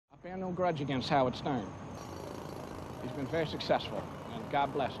Bear no grudge against Howard Stern. He's been very successful, and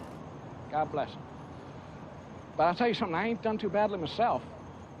God bless him. God bless him. But I'll tell you something, I ain't done too badly myself.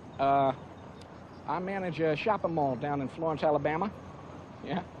 I manage a shopping mall down in Florence, Alabama.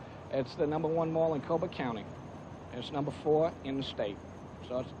 Yeah, it's the #1 mall in Colbert County. It's #4 in the state,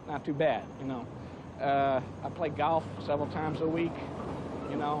 so it's not too bad, you know. I play golf several times a week,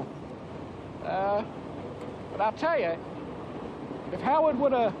 you know. But I'll tell you, if Howard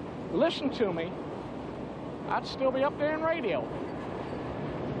would have listened to me, I'd still be up there in radio.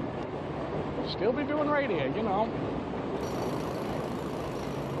 Still be doing radio, you know.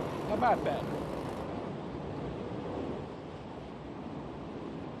 How about that?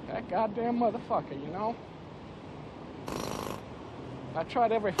 That goddamn motherfucker, you know? I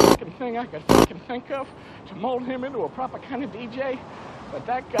tried every fucking thing I could fucking think of to mold him into a proper kind of DJ, but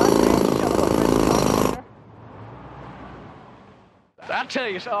that goddamn son of a bitch. I'll tell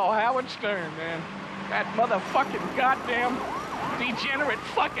you so, Howard Stern, man. That motherfucking goddamn degenerate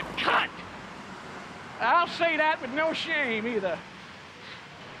fucking cunt. I'll say that with no shame either.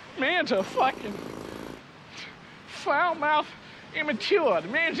 Man's a fucking foul-mouthed immature. The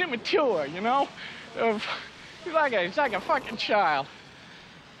man's immature, you know? He's like a fucking child.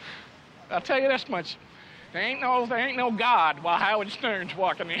 I'll tell you this much. There ain't no God while Howard Stern's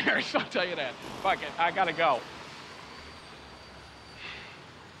walking the earth, I'll tell you that. Fuck it, I gotta go.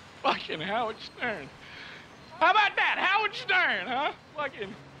 Fucking Howard Stern. How about that? Howard Stern, huh?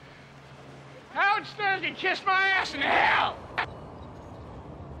 Fucking Howard Stern can kiss my ass in hell!